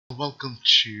welcome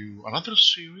to another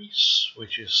series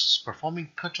which is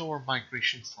performing cutover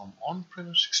migration from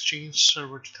on-premise Exchange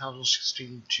Server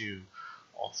 2016 to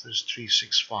Office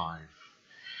 365.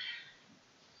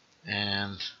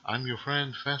 And I'm your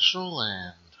friend Faisal,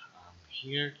 and I'm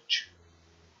here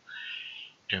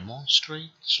to demonstrate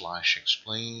 /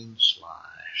 explain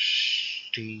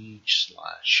 / teach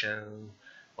 / show,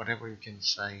 whatever you can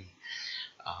say,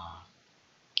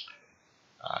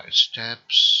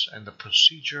 steps and the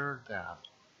procedure that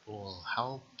will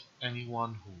help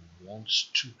anyone who wants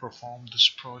to perform this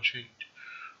project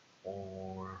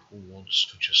or who wants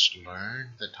to just learn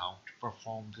that how to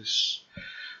perform this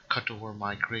cutover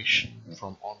migration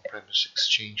from on-premise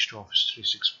Exchange to Office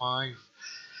 365.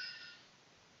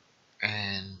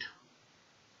 And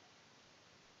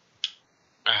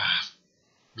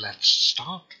let's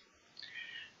start.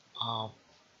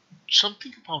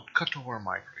 Something about cutover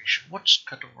migration. What's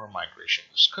cutover migration?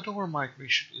 Cutover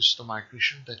migration is the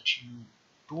migration that you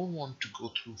don't want to go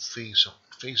through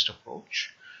phased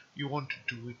approach. You want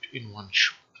to do it in one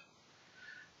shot.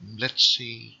 Let's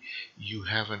say you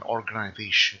have an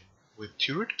organization with,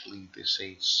 theoretically they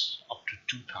say it's up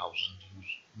to 2,000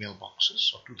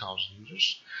 mailboxes or 2,000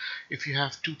 users. If you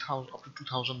have up to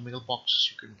 2,000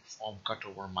 mailboxes, you can perform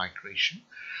cutover migration.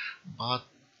 But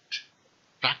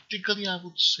practically, I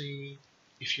would say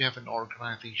if you have an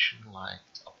organization like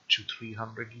up to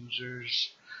 300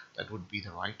 users, that would be the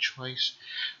right choice.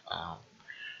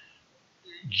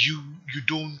 You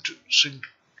don't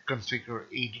configure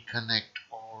AD Connect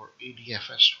or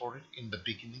ADFS for it in the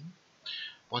beginning.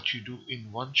 What you do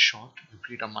in one shot, you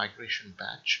create a migration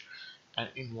batch, and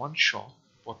in one shot,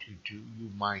 what you do, you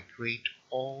migrate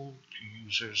all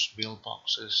users'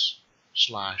 mailboxes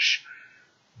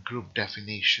 / group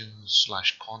definitions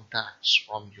 / contacts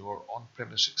from your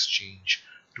on-premise Exchange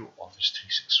to Office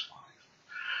 365.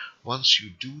 Once you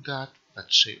do that,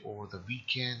 let's say over the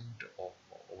weekend or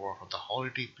over the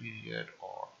holiday period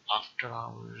or after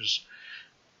hours,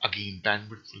 again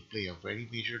bandwidth will play a very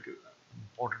major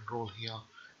important role here,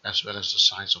 as well as the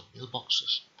size of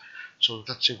mailboxes. So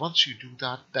let's say once you do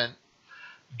that, then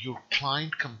your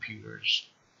client computers,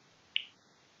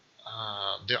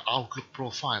 their Outlook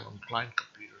profile on client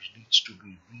computers needs to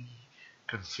be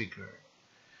reconfigured,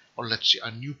 or let's say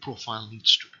a new profile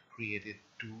needs to be created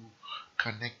to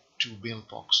connect to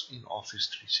mailbox in Office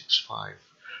 365,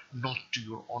 not to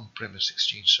your on-premise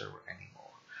Exchange server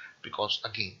anymore. Because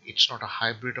again, it's not a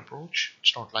hybrid approach.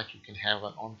 It's not like you can have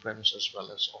an on-premise as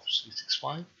well as Office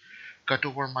 365.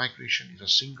 Cutover migration is a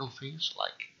single phase,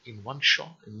 like in one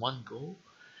shot, in one go.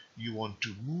 You want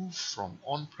to move from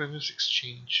on-premise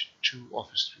Exchange to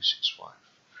Office 365.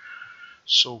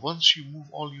 So once you move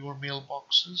all your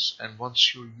mailboxes and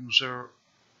once your user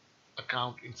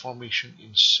account information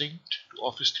is synced to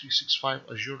Office 365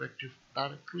 Azure Active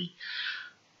Directory,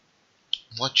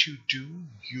 what you do,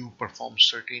 you perform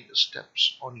certain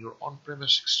steps on your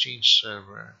on-premise Exchange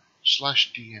server /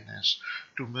 DNS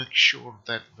to make sure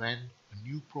that when a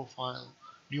new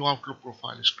Outlook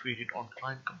profile is created on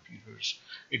client computers,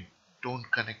 it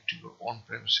don't connect to your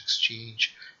on-premise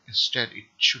Exchange. Instead, it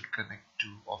should connect to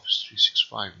Office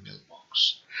 365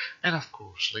 mailbox. And of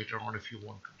course, later on, if you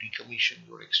want to decommission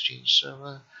your Exchange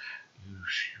server, you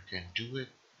can do it.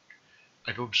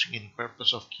 I don't see any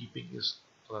purpose of keeping this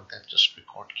other than just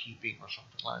record keeping or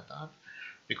something like that,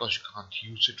 because you can't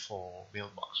use it for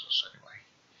mailboxes anyway.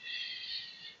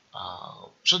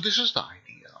 So this is the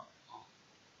idea.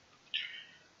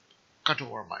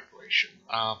 Cutover migration.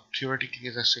 Theoretically,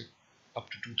 as I say, up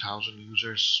to 2,000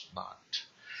 users, but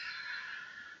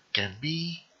can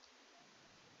be.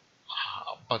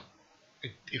 But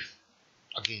if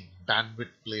again,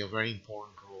 bandwidth play a very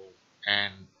important role,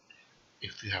 and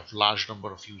if you have large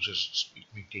number of users, it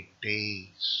may take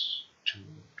days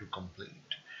to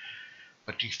complete.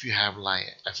 But if you have,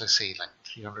 like, as I say, like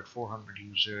 300, 400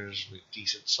 users with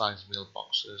decent sized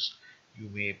mailboxes, you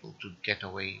may be able to get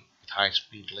away with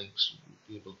high-speed links. You'll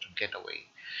be able to get away,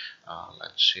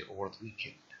 let's say, over the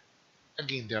weekend.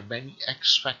 Again, there are many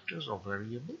X factors or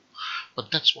variable, but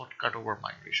that's what cutover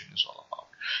migration is all about.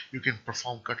 You can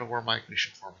perform cutover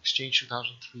migration from Exchange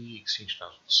 2003, Exchange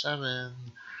 2007,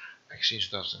 Exchange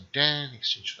 2010,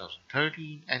 Exchange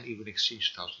 2013, and even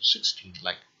Exchange 2016,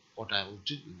 like what I will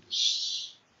do in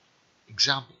this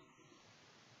example.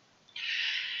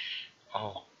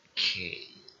 Okay,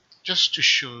 just to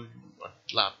show you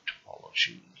a lab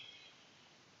topology.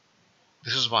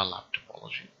 This is my lab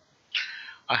topology.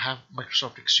 I have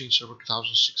Microsoft Exchange Server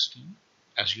 2016.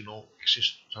 As you know,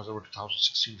 Exchange Server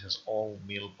 2016 has all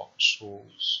mailbox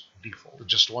roles default.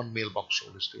 Just one mailbox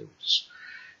role is there, which is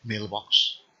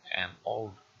mailbox, and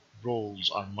all roles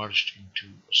are merged into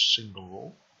a single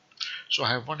role. So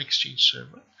I have one Exchange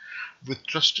server with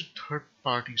trusted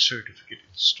third-party certificate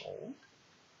installed.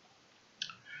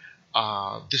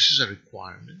 This is a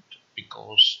requirement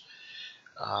because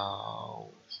uh,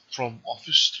 from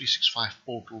Office 365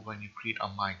 portal, when you create a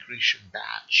migration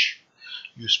batch,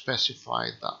 you specify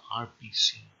the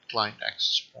RPC client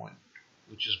access point,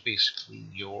 which is basically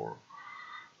your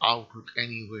Outlook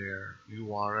Anywhere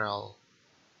URL,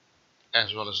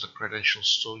 as well as the credentials,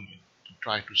 so you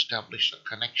try to establish a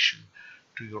connection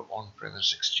to your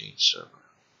on-premise Exchange server.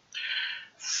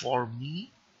 For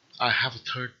me, I have a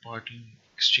third-party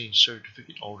Exchange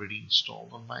certificate already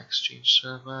installed on my Exchange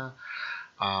server.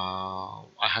 I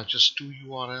have just two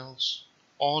URLs.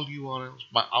 All URLs,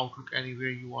 my Outlook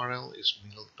Anywhere URL is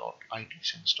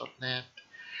mail.itsense.net.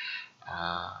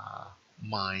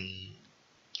 My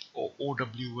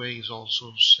OWA is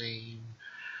also the same.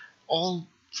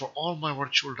 For all my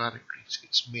virtual directories,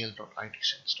 it's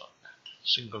mail.itsense.net.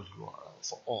 Single URL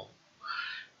for all,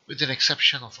 with an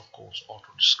exception of course,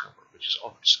 Autodiscover, which is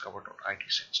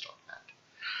autodiscover.itsense.net.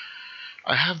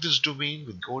 I have this domain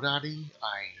with GoDaddy.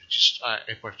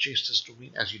 I purchased this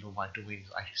domain. As you know, my domain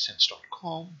is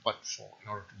itsense.com, but in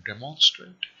order to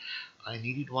demonstrate, I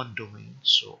needed one domain,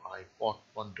 so I bought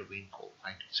one domain called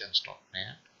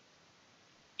itsense.net.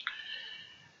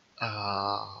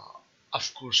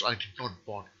 Of course, I did not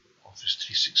buy Office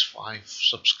 365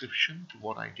 subscription.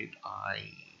 What I did,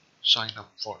 I signed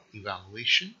up for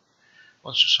evaluation.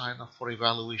 Once you sign up for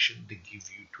evaluation, they give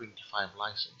you 25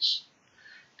 license,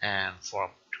 and for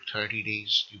up to 30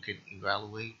 days you can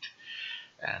evaluate,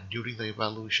 and during the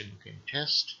evaluation you can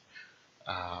test,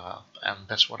 and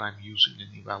that's what I'm using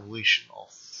in evaluation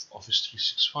of Office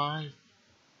 365.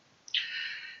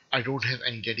 I don't have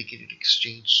any dedicated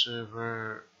Exchange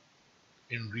server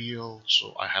in real,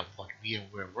 so I have one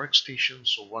VMware workstation,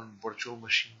 so one virtual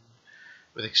machine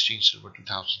with Exchange Server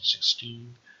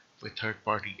 2016 with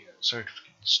third-party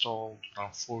certificate installed,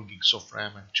 around 4 gigs of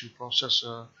RAM and 2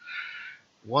 processor,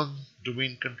 one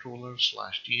domain controller /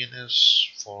 DNS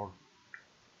for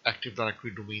Active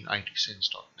Directory domain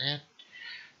itsense.net.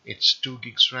 It's 2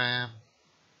 gigs RAM,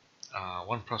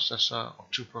 1 processor or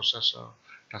 2 processor,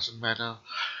 doesn't matter.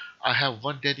 I have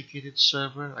one dedicated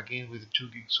server, again with 2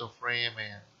 gigs of RAM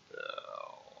and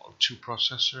 2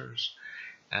 processors,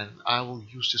 and I will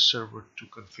use this server to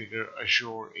configure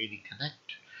Azure AD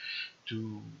Connect,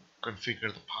 to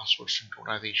configure the password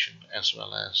synchronization, as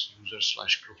well as user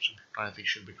 / group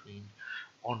synchronization between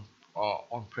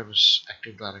on-premise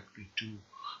Active Directory to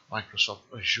Microsoft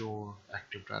Azure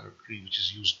Active Directory, which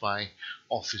is used by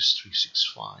Office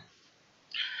 365.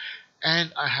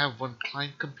 And I have one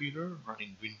client computer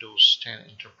running Windows 10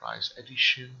 Enterprise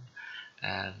Edition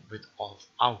and with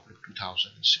Outlook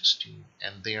 2016,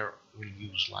 and there we'll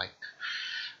use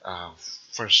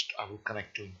first I will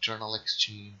connect to internal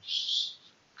Exchange,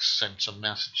 send some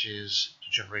messages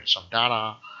to generate some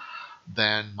data,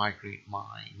 then migrate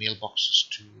my mailboxes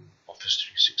to Office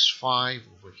 365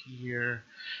 over here,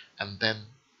 and then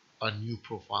a new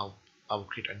profile. I will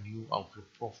create a new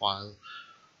Outlook profile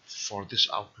for this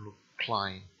Outlook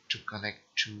client to connect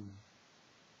to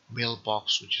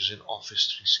mailbox, which is in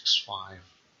Office 365,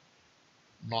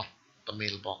 not the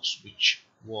mailbox which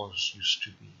used to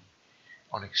be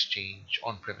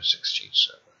on-premise Exchange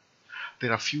server.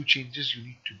 There are few changes you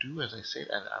need to do, as I said,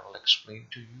 and I will explain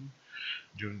to you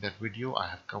during that video.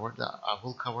 I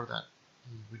will cover that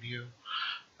video,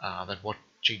 that what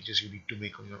changes you need to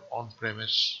make on your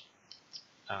on-premise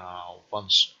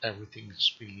once everything is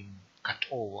being cut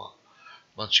over.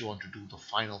 Once you want to do the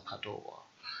final cutover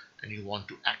and you want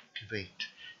to activate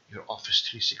your Office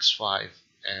 365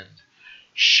 and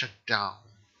shut down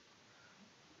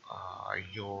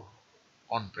your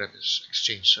on-premise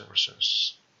Exchange server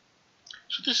service.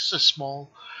 So this is a small,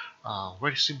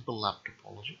 very simple lab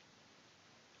topology.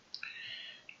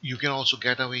 You can also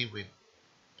get away with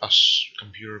a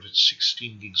computer with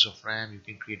 16 gigs of RAM. You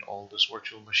can create all this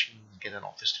virtual machine, get an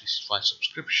Office 365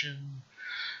 subscription.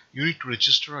 You need to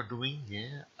register a domain,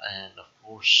 and of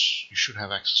course you should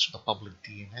have access to the public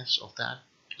DNS of that.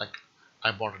 Like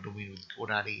I bought a domain with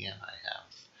GoDaddy and I have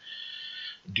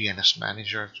DNS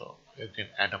manager, so you can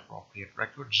add appropriate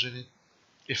records in it.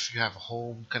 If you have a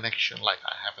home connection, like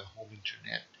I have a home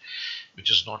internet,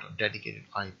 which is not a dedicated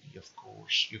IP, of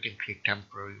course, you can create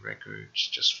temporary records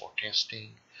just for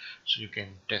testing, so you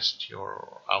can test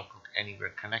your Outlook Anywhere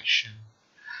connection.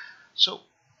 So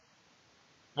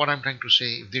what I'm trying to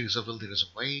say, if there is a will, there is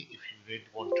a way. If you really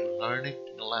want to learn it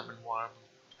in a lab environment,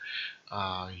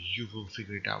 you will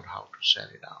figure it out how to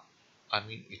set it up. I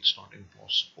mean, it's not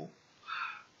impossible.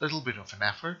 A little bit of an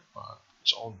effort, but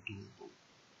It's all doable.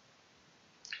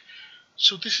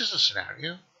 So this is a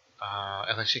scenario.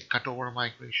 As I say, cutover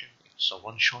migration. It's a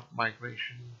one-shot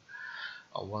migration.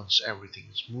 Once everything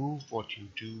is moved, what you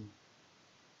do,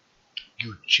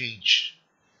 you change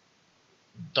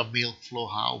the mail flow.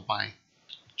 How? By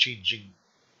changing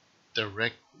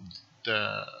the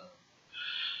the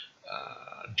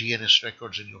DNS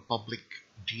records in your public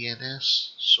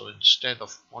DNS. So instead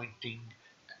of pointing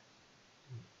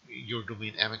your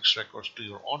domain MX records to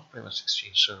your on-premise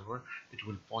Exchange server, it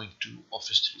will point to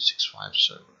Office 365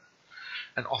 server.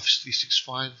 And Office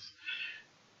 365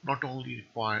 not only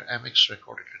require MX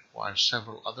record, it requires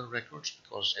several other records,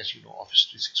 because as you know, Office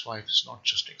 365 is not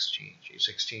just Exchange. It's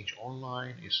Exchange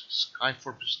Online, it's Skype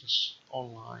for Business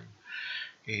Online,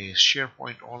 is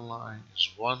SharePoint Online, is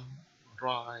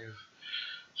OneDrive.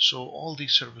 So all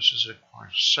these services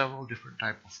require several different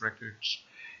type of records,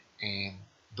 and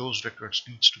those records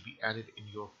needs to be added in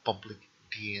your public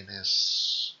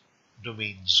DNS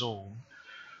domain zone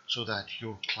so that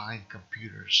your client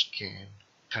computers can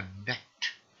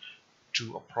connect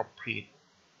to appropriate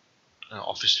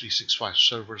Office 365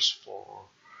 servers for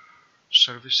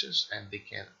services, and they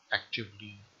can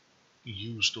actively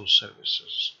use those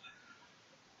services,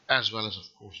 as well as,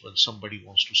 of course, when somebody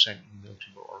wants to send email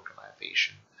to your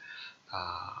organization,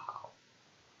 uh,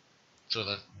 so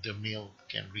that the mail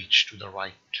can reach to the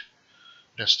right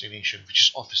destination, which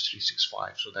is Office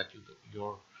 365, so that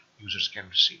your users can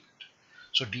receive it.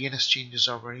 So DNS changes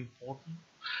are very important.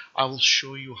 I will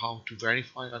show you how to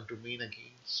verify a domain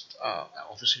against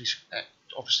Office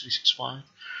 365,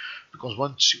 because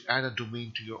once you add a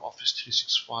domain to your Office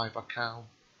 365 account,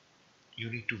 you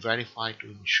need to verify to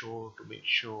make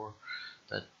sure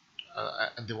that,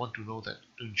 and they want to know that,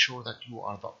 to ensure that you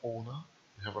are the owner,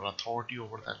 you have an authority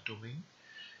over that domain.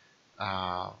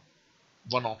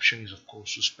 One option is, of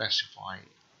course, to specify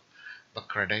the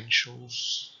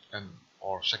credentials,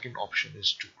 or second option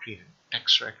is to create a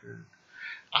text record.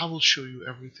 I will show you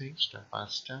everything step by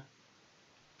step.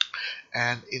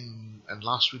 And in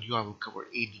last video, I will cover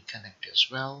AD Connect as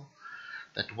well.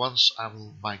 That once I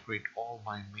will migrate all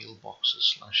my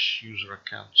mailboxes / user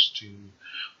accounts to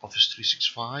Office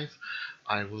 365,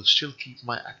 I will still keep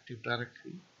my Active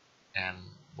Directory. And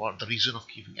what the reason of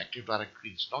keeping Active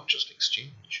Directory is not just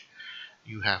Exchange.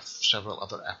 You have several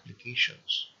other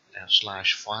applications /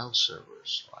 file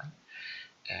servers, right?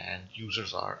 And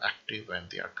users are active and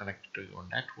they are connected to your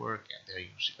network and they are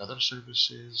using other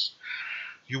services.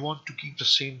 You want to keep the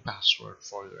same password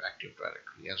for your Active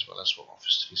Directory as well as for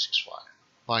Office 365.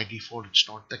 By default, it's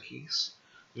not the case.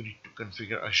 You need to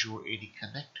configure Azure AD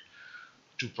Connect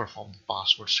to perform the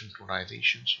password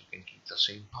synchronization, so you can keep the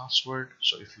same password.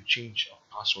 So if you change a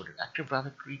password in Active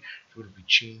Directory, it will be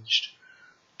changed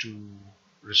to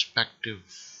respective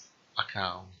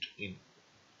account in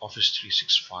Office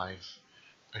 365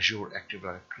 Azure Active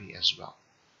Directory as well.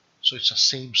 So it's a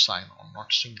same sign-on,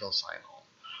 not single sign-on.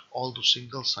 Although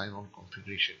single sign-on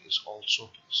configuration is also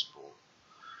possible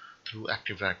through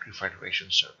Active Directory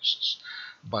Federation services.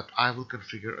 But I will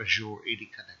configure Azure AD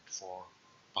Connect for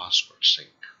password sync.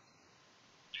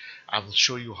 I will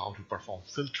show you how to perform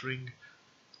filtering.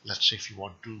 Let's say if you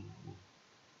want to,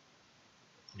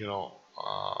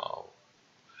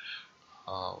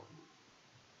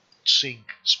 sync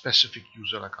specific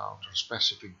user accounts or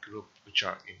specific group which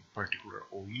are in particular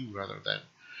OU rather than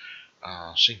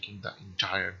syncing the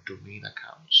entire domain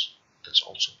accounts. That's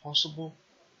also possible.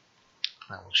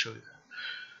 I will show you that.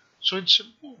 So in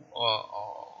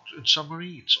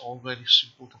summary, it's all very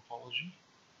simple topology,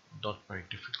 not very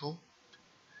difficult.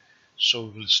 So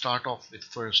we will start off with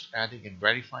first adding and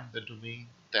verifying the domain.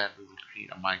 Then we will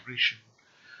create a migration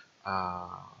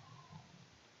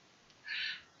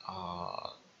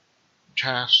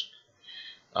task,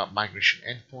 migration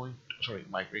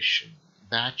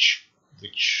batch,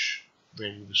 where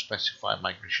you will specify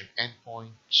migration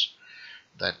endpoints.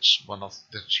 That's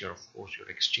of course your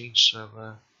Exchange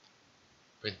server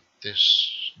with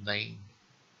this name,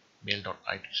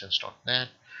 mail.itsense.net.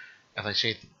 As I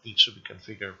said, it needs to be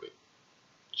configured with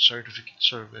certificate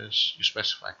service. You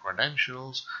specify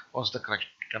credentials. Once the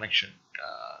connection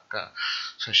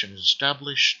session is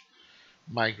established,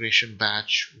 migration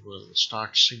batch will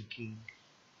start syncing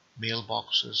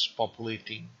mailboxes,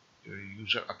 populating your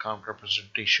user account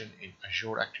representation in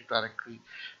Azure Active Directory,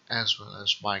 as well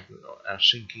as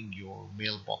syncing your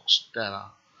mailbox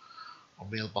data or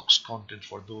mailbox content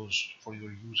for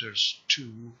your users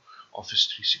to Office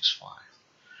 365.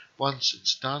 Once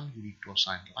it's done, you need to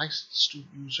assign license to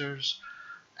users,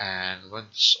 and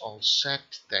once all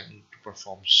set, then you need to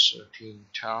perform certain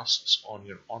tasks on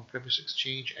your on-premise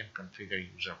Exchange and configure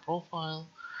user profile.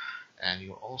 and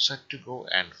you're all set to go.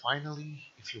 And finally,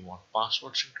 if you want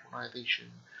password synchronization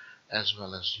as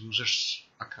well as users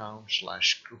account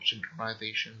 / group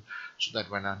synchronization, so that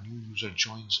when a new user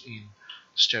joins in,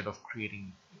 instead of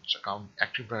creating its account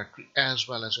Active Directory as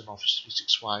well as in Office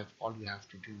 365, all you have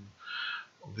to do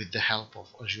with the help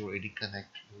of Azure AD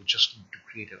Connect, you just need to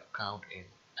create an account in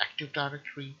Active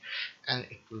Directory, and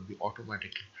it will be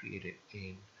automatically created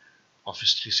in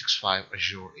Office 365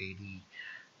 Azure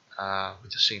AD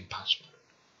with the same password.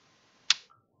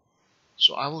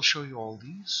 So I will show you all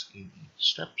these in each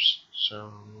steps.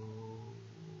 So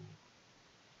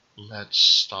let's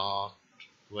start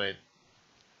with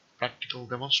practical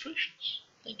demonstrations.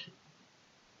 Thank you.